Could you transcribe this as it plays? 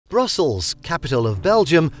Brussels, capital of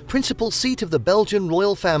Belgium, principal seat of the Belgian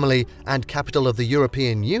royal family, and capital of the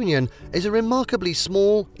European Union, is a remarkably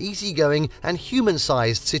small, easygoing, and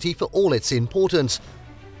human-sized city for all its importance.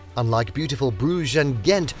 Unlike beautiful Bruges and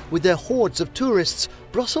Ghent with their hordes of tourists,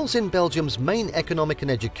 Brussels is Belgium's main economic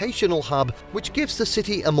and educational hub, which gives the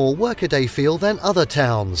city a more workaday feel than other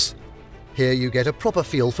towns. Here you get a proper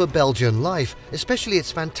feel for Belgian life, especially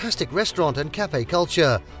its fantastic restaurant and cafe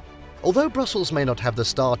culture. Although Brussels may not have the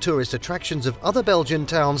star tourist attractions of other Belgian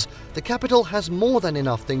towns, the capital has more than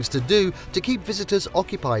enough things to do to keep visitors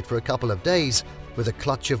occupied for a couple of days, with a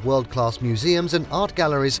clutch of world-class museums and art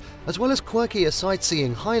galleries, as well as quirkier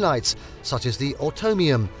sightseeing highlights such as the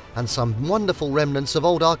Atomium and some wonderful remnants of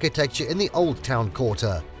old architecture in the Old Town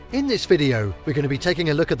Quarter. In this video, we're going to be taking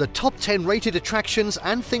a look at the top 10 rated attractions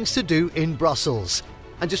and things to do in Brussels.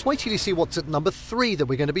 And just wait till you see what's at number 3 that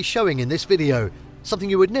we're going to be showing in this video.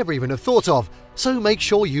 Something you would never even have thought of, so make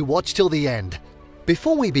sure you watch till the end.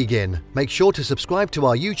 Before we begin, make sure to subscribe to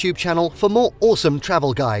our YouTube channel for more awesome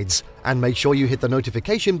travel guides, and make sure you hit the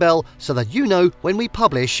notification bell so that you know when we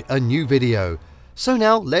publish a new video. So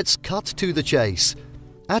now let's cut to the chase.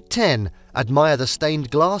 At 10, admire the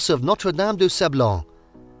stained glass of Notre-Dame du Sablon.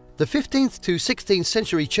 The 15th to 16th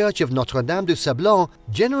century church of Notre-Dame du Sablon,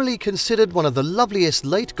 generally considered one of the loveliest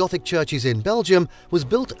late Gothic churches in Belgium, was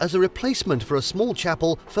built as a replacement for a small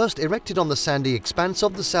chapel first erected on the sandy expanse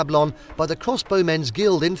of the Sablon by the Crossbowmen's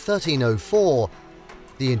Guild in 1304.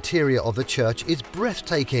 The interior of the church is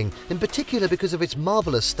breathtaking, in particular because of its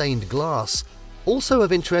marvellous stained glass. Also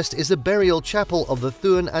of interest is the burial chapel of the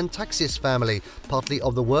Thuan and Taxis family, partly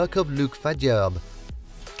of the work of Luc Fadjerb.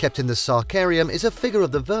 Kept in the Sarcarium is a figure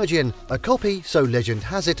of the Virgin, a copy, so legend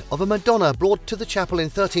has it, of a Madonna brought to the chapel in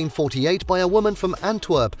 1348 by a woman from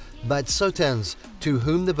Antwerp, Bad Sotens, to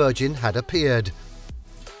whom the Virgin had appeared.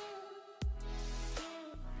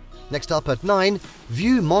 Next up at 9,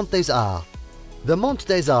 view Mont des Arts. The Mont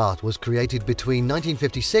des Arts was created between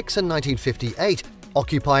 1956 and 1958,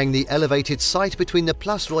 occupying the elevated site between the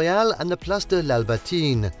Place Royale and the Place de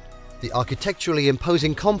l'Albertine. The architecturally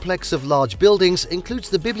imposing complex of large buildings includes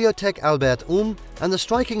the Bibliothèque Albert and the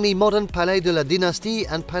strikingly modern Palais de la Dynastie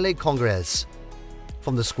and Palais Congrès.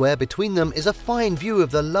 From the square between them is a fine view of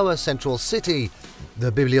the lower central city.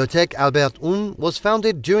 The Bibliothèque Albert was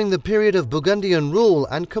founded during the period of Burgundian rule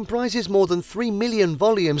and comprises more than 3 million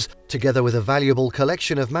volumes, together with a valuable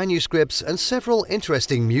collection of manuscripts and several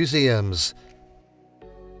interesting museums.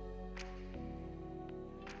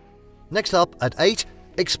 Next up, at 8,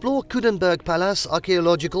 explore Coudenberg Palace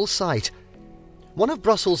Archaeological Site. One of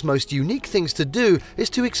Brussels' most unique things to do is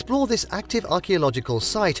to explore this active archaeological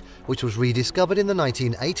site, which was rediscovered in the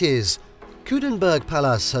 1980s. Coudenberg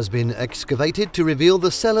Palace has been excavated to reveal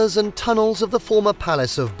the cellars and tunnels of the former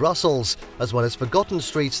Palace of Brussels, as well as forgotten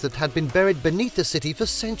streets that had been buried beneath the city for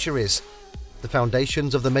centuries. The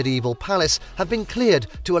foundations of the medieval palace have been cleared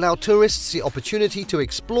to allow tourists the opportunity to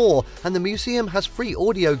explore, and the museum has free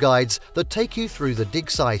audio guides that take you through the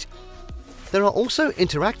dig site. There are also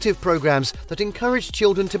interactive programs that encourage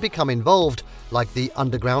children to become involved, like the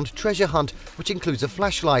Underground Treasure Hunt, which includes a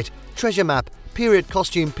flashlight, treasure map, period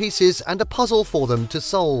costume pieces, and a puzzle for them to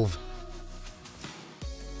solve.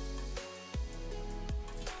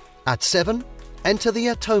 At 7, enter the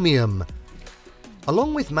Atomium.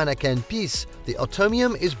 Along with Mannekin Pis, the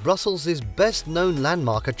Atomium is Brussels' best-known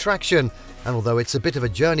landmark attraction, and although it's a bit of a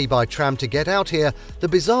journey by tram to get out here, the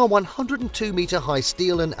bizarre 102-metre-high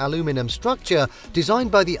steel and aluminium structure,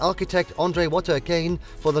 designed by the architect André Waterkane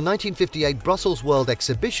for the 1958 Brussels World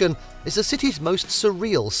Exhibition, is the city's most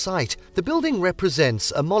surreal sight. The building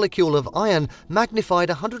represents a molecule of iron magnified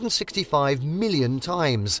 165 million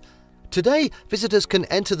times. Today, visitors can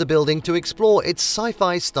enter the building to explore its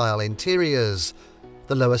sci-fi style interiors.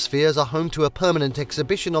 The lower spheres are home to a permanent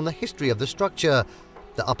exhibition on the history of the structure.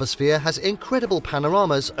 The upper sphere has incredible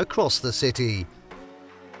panoramas across the city.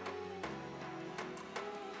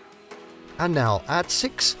 And now, at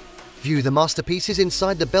 6, view the masterpieces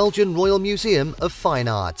inside the Belgian Royal Museum of Fine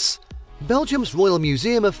Arts. Belgium's Royal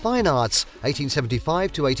Museum of Fine Arts,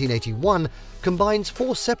 1875 to 1881, combines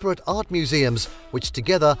 4 separate art museums, which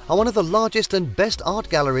together are one of the largest and best art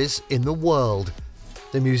galleries in the world.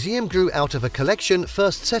 The museum grew out of a collection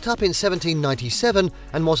first set up in 1797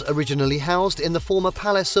 and was originally housed in the former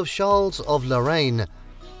Palace of Charles of Lorraine.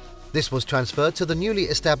 This was transferred to the newly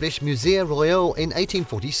established Musée Royale in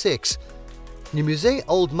 1846. The Musée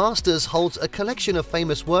Old Masters holds a collection of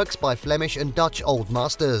famous works by Flemish and Dutch Old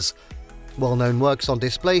Masters. Well-known works on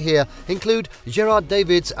display here include Gerard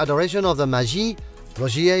David's Adoration of the Magie,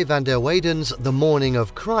 Rogier van der Weyden's The Morning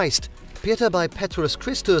of Christ, Peter by Petrus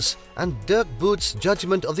Christus and Dirk Boot's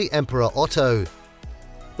Judgment of the Emperor Otto.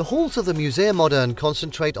 The halls of the Musée Moderne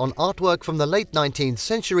concentrate on artwork from the late 19th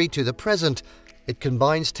century to the present. It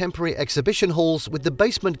combines temporary exhibition halls with the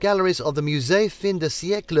basement galleries of the Musée Fin de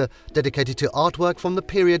Siècle, dedicated to artwork from the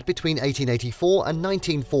period between 1884 and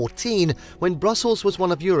 1914, when Brussels was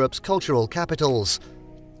one of Europe's cultural capitals.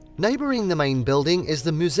 Neighbouring the main building is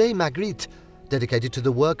the Musée Magritte, dedicated to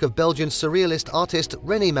the work of Belgian surrealist artist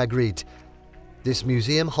René Magritte. This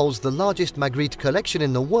museum holds the largest Magritte collection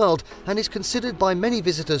in the world and is considered by many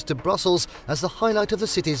visitors to Brussels as the highlight of the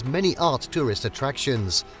city's many art tourist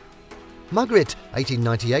attractions. Magritte,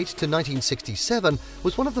 1898 to 1967,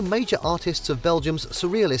 was one of the major artists of Belgium's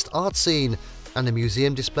surrealist art scene, and the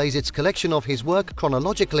museum displays its collection of his work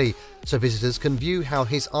chronologically, so visitors can view how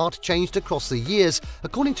his art changed across the years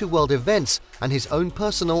according to world events and his own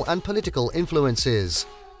personal and political influences.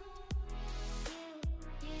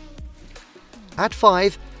 At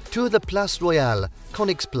 5, tour the Place Royale,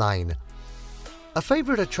 Koningsplein. A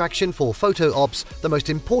favourite attraction for photo ops, the most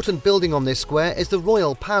important building on this square is the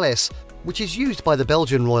Royal Palace, which is used by the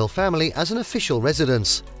Belgian royal family as an official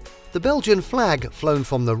residence. The Belgian flag, flown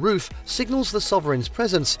from the roof, signals the sovereign's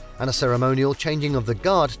presence, and a ceremonial changing of the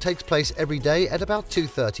guard takes place every day at about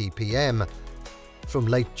 2:30 p.m. From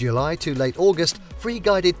late July to late August, free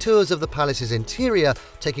guided tours of the palace's interior,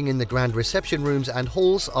 taking in the grand reception rooms and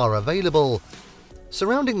halls, are available.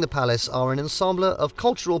 Surrounding the palace are an ensemble of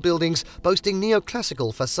cultural buildings boasting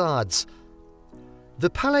neoclassical facades. The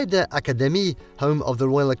Palais de l'Académie, home of the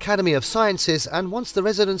Royal Academy of Sciences and once the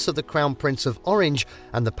residence of the Crown Prince of Orange,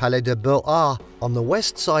 and the Palais de Beaux-Arts on the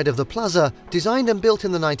west side of the plaza, designed and built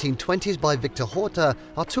in the 1920s by Victor Horta,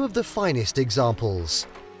 are two of the finest examples.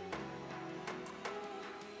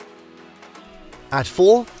 At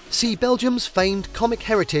 4, see Belgium's famed comic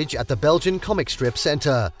heritage at the Belgian Comic Strip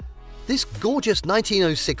Centre. This gorgeous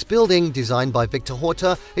 1906 building, designed by Victor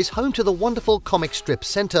Horta, is home to the wonderful Comic Strip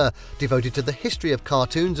Centre, devoted to the history of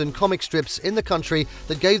cartoons and comic strips in the country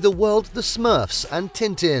that gave the world the Smurfs and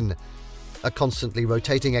Tintin. A constantly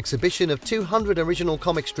rotating exhibition of 200 original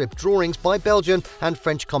comic strip drawings by Belgian and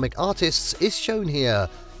French comic artists is shown here.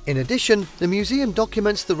 In addition, the museum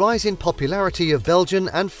documents the rise in popularity of Belgian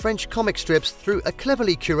and French comic strips through a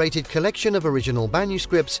cleverly curated collection of original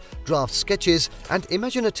manuscripts, draft sketches, and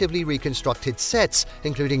imaginatively reconstructed sets,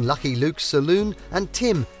 including Lucky Luke's saloon and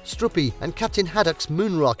Tim, Struppy, and Captain Haddock's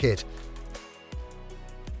moon rocket.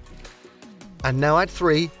 And now at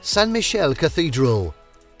 3, Saint-Michel Cathedral.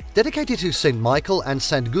 Dedicated to St. Michael and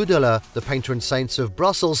Saint Gudula, the patron saints of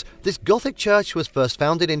Brussels, this Gothic church was first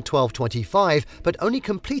founded in 1225, but only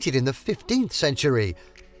completed in the 15th century.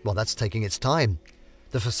 Well, that's taking its time.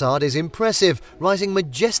 The facade is impressive, rising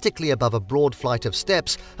majestically above a broad flight of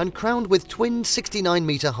steps and crowned with twin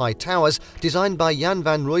 69-metre-high towers designed by Jan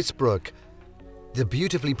van Ruysbroek. The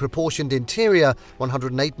beautifully proportioned interior,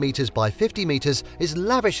 108 metres by 50 metres, is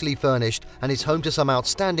lavishly furnished and is home to some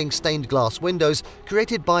outstanding stained glass windows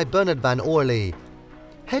created by Bernard van Orley.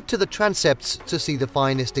 Head to the transepts to see the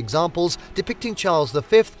finest examples depicting Charles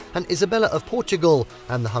V and Isabella of Portugal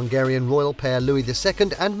and the Hungarian royal pair Louis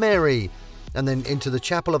II and Mary, and then into the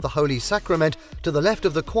Chapel of the Holy Sacrament to the left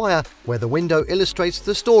of the choir, where the window illustrates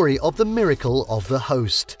the story of the miracle of the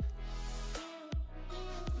host.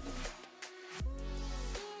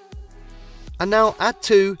 And now at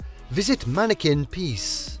 2, visit Mannekin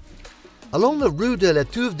Pis. Along the Rue de la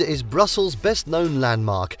Touvre is Brussels' best-known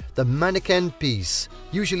landmark, the Mannekin Pis,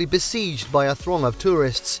 usually besieged by a throng of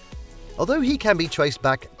tourists. Although he can be traced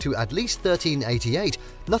back to at least 1388,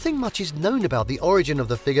 nothing much is known about the origin of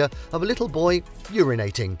the figure of a little boy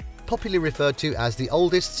urinating, popularly referred to as the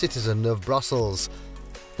oldest citizen of Brussels.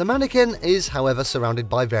 The mannequin is, however, surrounded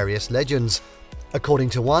by various legends. According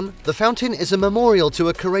to one, the fountain is a memorial to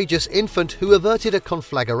a courageous infant who averted a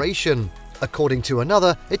conflagration. According to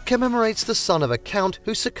another, it commemorates the son of a count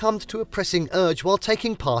who succumbed to a pressing urge while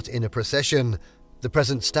taking part in a procession. The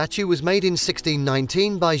present statue was made in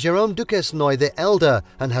 1619 by Jérôme Duquesnoy the Elder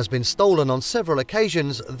and has been stolen on several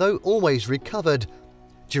occasions, though always recovered.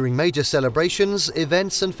 During major celebrations,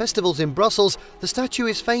 events and festivals in Brussels, the statue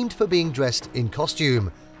is famed for being dressed in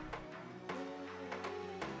costume.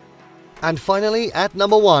 And finally, at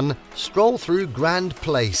number 1, stroll through Grand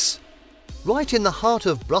Place. Right in the heart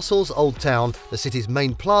of Brussels Old Town, the city's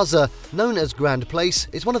main plaza, known as Grand Place,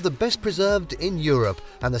 is one of the best preserved in Europe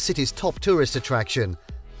and the city's top tourist attraction.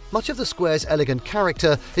 Much of the square's elegant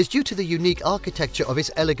character is due to the unique architecture of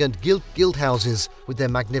its elegant gilt houses, with their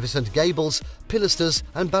magnificent gables, pilasters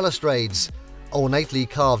and balustrades, ornately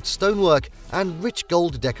carved stonework and rich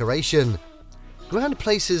gold decoration. Grand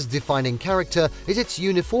Place's defining character is its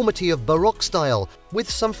uniformity of Baroque style, with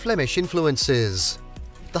some Flemish influences.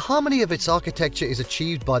 The harmony of its architecture is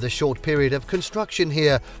achieved by the short period of construction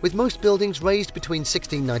here, with most buildings raised between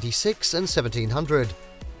 1696 and 1700.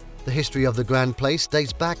 The history of the Grand Place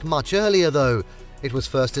dates back much earlier though. It was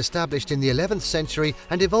first established in the 11th century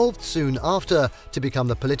and evolved soon after to become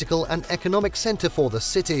the political and economic centre for the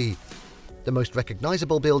city. The most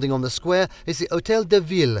recognisable building on the square is the Hôtel de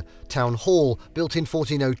Ville, Town Hall, built in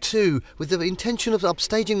 1402 with the intention of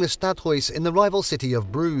upstaging the Stadhuis in the rival city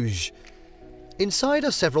of Bruges. Inside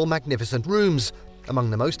are several magnificent rooms. Among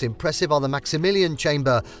the most impressive are the Maximilian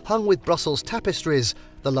Chamber, hung with Brussels tapestries,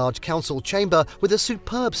 the large council chamber with a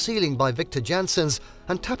superb ceiling by Victor Janssens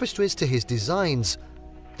and tapestries to his designs,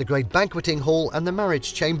 the great banqueting hall and the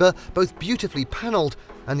marriage chamber, both beautifully panelled,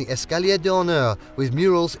 and the Escalier d'Honneur with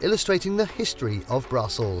murals illustrating the history of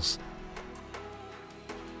Brussels.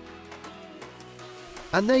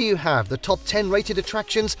 And there you have the top 10 rated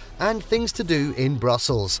attractions and things to do in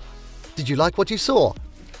Brussels. Did you like what you saw?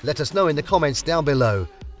 Let us know in the comments down below.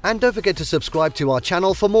 And don't forget to subscribe to our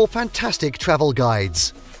channel for more fantastic travel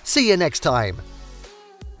guides. See you next time!